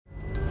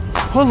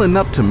Pulling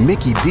up to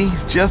Mickey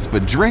D's just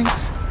for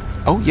drinks?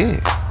 Oh yeah,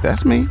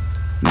 that's me.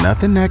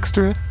 Nothing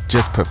extra,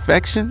 just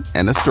perfection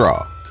and a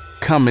straw.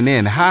 Coming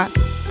in hot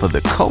for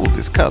the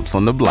coldest cups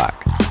on the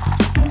block.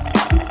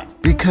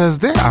 Because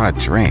there are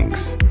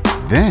drinks.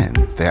 Then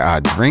there are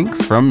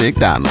drinks from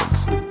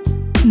McDonald's.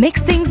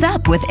 Mix things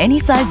up with any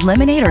size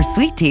lemonade or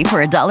sweet tea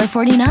for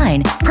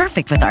 $1.49.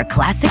 Perfect with our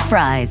classic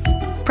fries.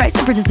 Price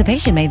and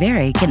participation may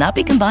vary. Cannot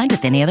be combined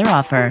with any other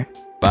offer.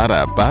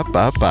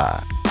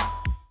 Ba-da-ba-ba-ba.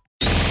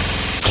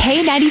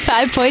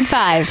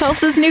 K95.5,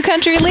 Tulsa's new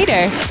country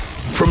leader.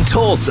 From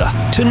Tulsa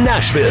to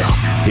Nashville,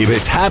 if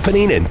it's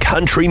happening in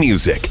country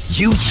music,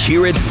 you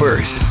hear it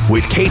first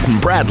with Cait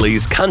and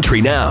Bradley's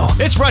Country Now.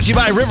 It's brought to you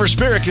by River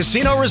Spirit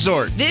Casino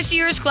Resort. This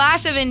year's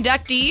class of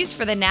inductees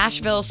for the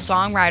Nashville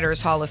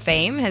Songwriters Hall of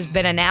Fame has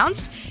been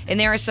announced, and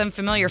there are some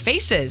familiar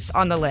faces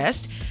on the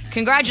list.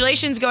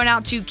 Congratulations going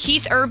out to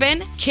Keith Urban,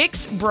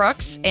 Kix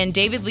Brooks, and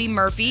David Lee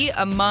Murphy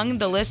among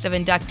the list of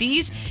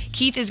inductees.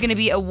 Keith is going to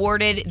be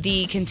awarded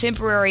the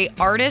Contemporary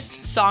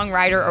Artist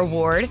Songwriter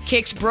Award.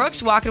 Kix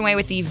Brooks walking away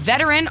with the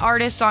Veteran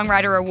Artist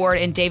Songwriter Award,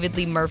 and David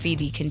Lee Murphy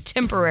the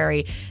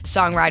Contemporary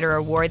Songwriter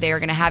Award. They are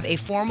going to have a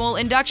formal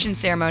induction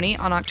ceremony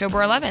on October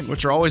 11th.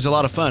 Which are always a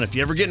lot of fun. If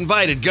you ever get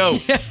invited, go.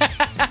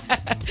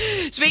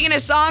 Speaking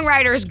of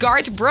songwriters,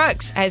 Garth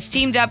Brooks has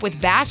teamed up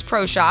with Bass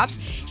Pro Shops.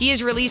 He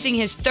is releasing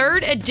his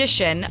third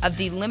edition of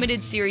the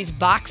limited series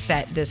box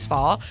set this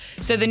fall.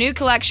 So the new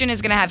collection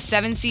is going to have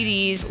 7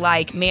 CDs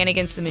like Man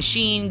Against the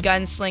Machine,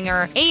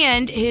 Gunslinger,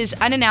 and his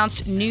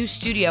unannounced new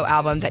studio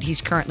album that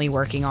he's currently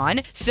working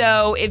on.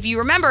 So if you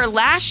remember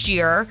last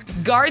year,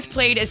 Garth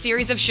played a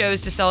series of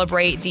shows to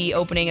celebrate the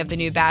opening of the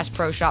new Bass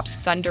Pro Shops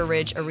Thunder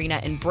Ridge Arena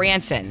in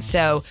Branson.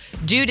 So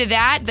due to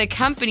that, the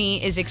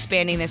company is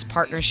expanding this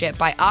partnership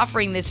by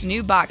offering this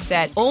new box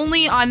set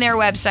only on their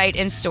website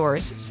and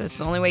stores. So it's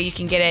the only way you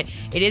can get it.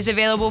 It is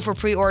available for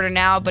pre-order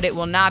now, but it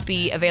will not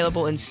be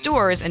available in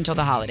stores until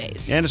the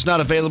holidays. And it's not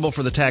available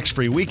for the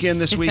tax-free weekend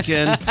this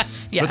weekend.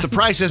 Yeah. But the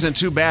price isn't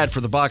too bad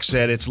for the box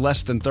set. It's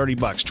less than $30,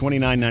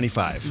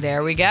 $29.95.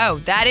 There we go.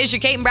 That is your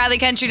Cait and Bradley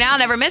Country Now.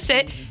 Never miss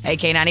it at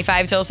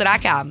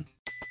K95Tulsa.com.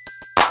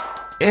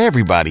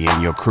 Everybody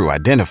in your crew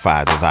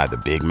identifies as either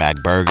Big Mac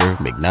Burger,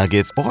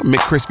 McNuggets, or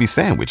McCrispy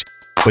Sandwich.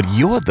 But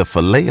you're the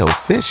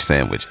Filet-O-Fish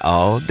Sandwich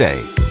all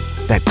day.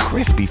 That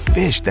crispy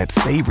fish, that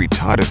savory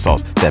tartar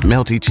sauce, that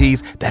melty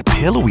cheese, that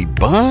pillowy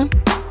bun.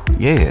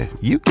 Yeah,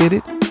 you get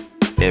it.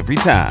 Every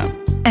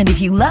time. And if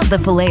you love the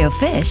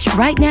Filet-O-Fish,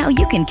 right now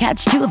you can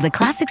catch 2 of the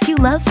classics you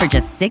love for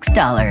just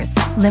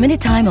 $6.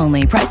 Limited time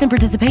only. Price and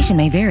participation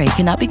may vary.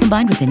 Cannot be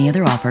combined with any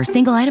other offer.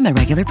 Single item at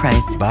regular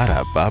price.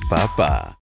 Ba-da-ba-ba-ba.